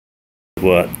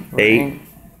What? 8?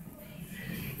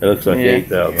 It looks like Yeah. 8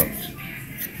 thousandths.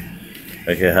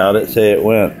 Okay, how did it say it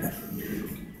went?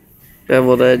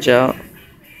 Beveled edge out.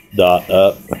 Dot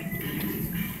up.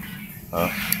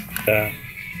 Okay.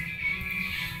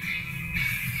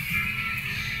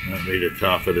 That'll be the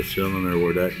top of the cylinder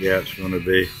where that gap's going to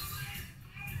be.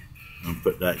 I'm gonna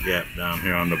put that gap down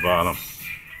here on the bottom.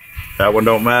 That one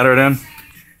don't matter then?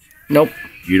 Nope.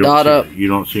 You don't Dot see, up. You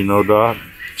don't see no dot?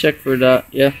 Check for dot,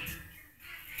 yeah.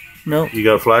 Nope. You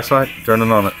got a flashlight? Turn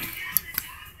it on it.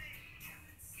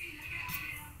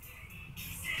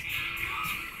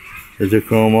 There's a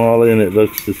chrome ollie and it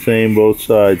looks the same both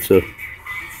sides, so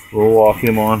we'll walk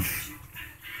him on.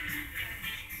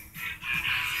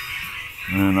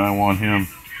 And I want him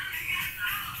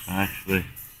actually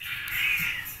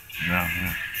down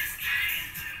here,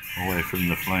 away from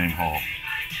the flame hole.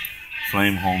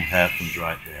 Flame hole happens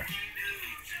right there.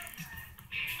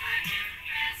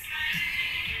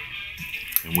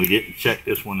 And we didn't check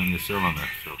this one in the cylinder,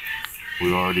 so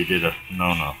we already did a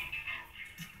no-no.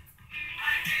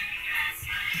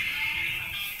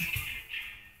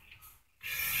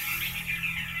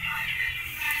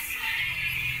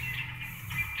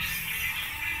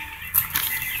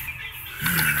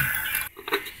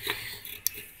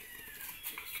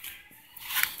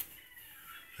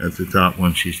 That's the top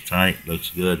one. She's tight. Looks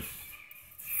good.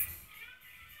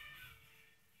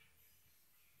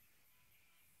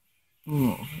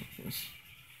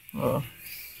 Oh.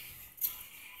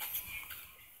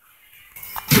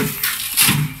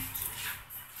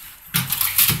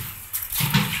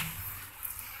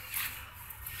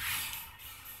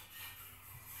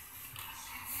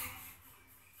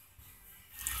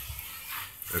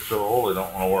 They're so old they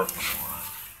don't want to work anymore.